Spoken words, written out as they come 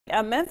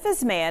A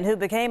Memphis man who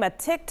became a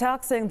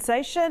TikTok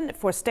sensation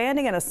for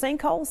standing in a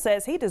sinkhole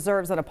says he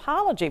deserves an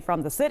apology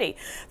from the city.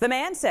 The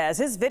man says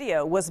his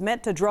video was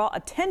meant to draw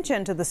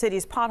attention to the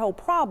city's pothole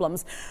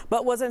problems,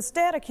 but was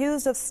instead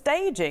accused of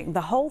staging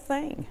the whole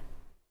thing.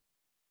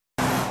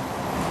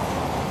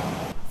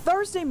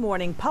 Thursday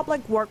morning,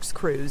 public works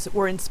crews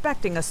were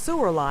inspecting a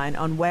sewer line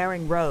on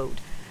Waring Road.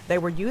 They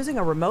were using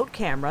a remote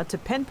camera to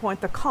pinpoint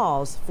the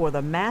cause for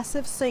the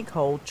massive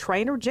sinkhole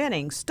Trainer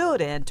Jennings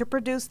stood in to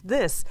produce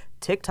this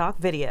TikTok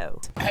video.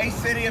 Hey,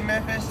 city of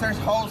Memphis, there's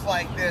holes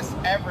like this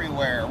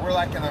everywhere. We're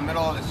like in the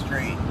middle of the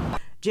street.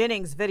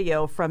 Jennings'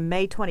 video from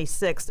May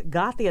 26th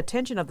got the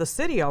attention of the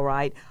city, all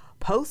right,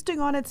 posting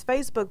on its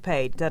Facebook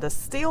page that a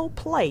steel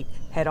plate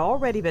had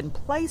already been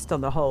placed on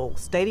the hole,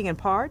 stating in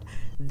part,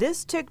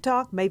 "This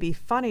TikTok may be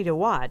funny to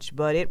watch,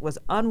 but it was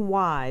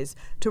unwise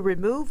to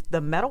remove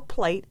the metal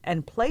plate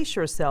and place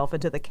yourself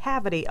into the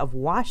cavity of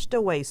washed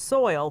away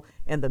soil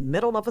in the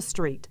middle of a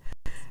street."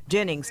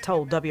 Jennings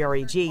told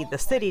WREG the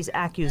city's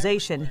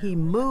accusation he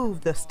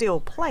moved the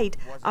steel plate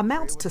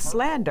amounts to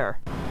slander.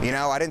 You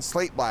know, I didn't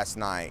sleep last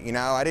night. You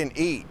know, I didn't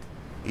eat.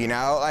 You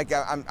know, like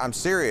I'm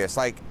serious.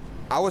 Like,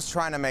 I was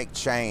trying to make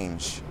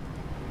change,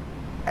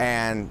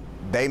 and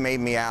they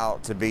made me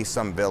out to be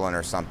some villain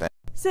or something.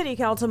 City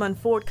Councilman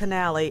Ford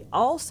Canale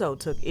also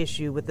took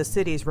issue with the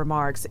city's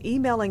remarks,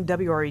 emailing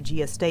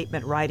WREG a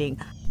statement writing,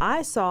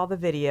 "I saw the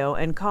video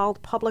and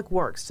called Public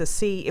Works to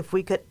see if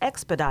we could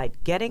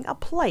expedite getting a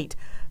plate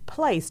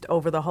placed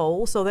over the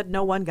hole so that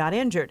no one got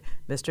injured.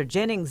 Mr.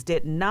 Jennings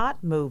did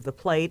not move the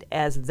plate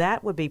as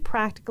that would be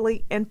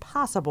practically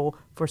impossible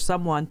for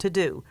someone to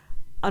do.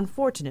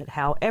 Unfortunate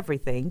how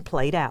everything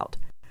played out."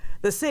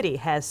 The city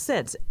has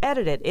since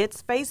edited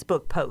its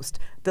Facebook post,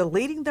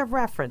 deleting the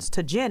reference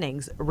to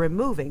Jennings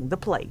removing the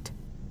plate.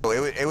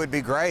 It would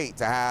be great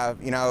to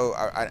have, you know,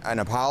 an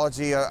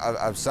apology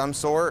of some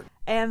sort.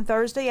 And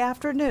Thursday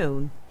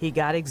afternoon, he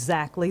got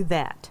exactly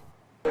that.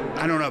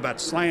 I don't know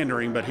about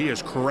slandering, but he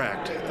is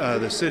correct.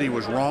 The city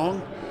was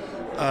wrong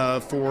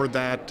for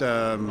that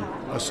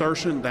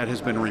assertion. That has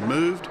been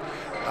removed.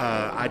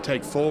 I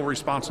take full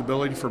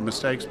responsibility for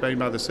mistakes made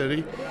by the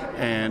city,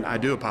 and I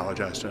do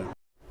apologize to him.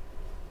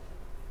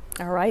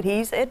 All right,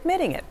 he's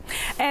admitting it.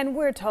 And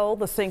we're told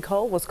the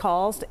sinkhole was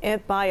caused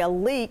by a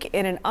leak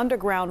in an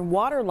underground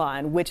water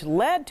line, which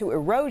led to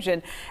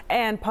erosion,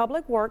 and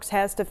Public Works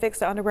has to fix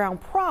the underground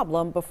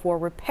problem before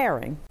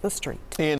repairing the street.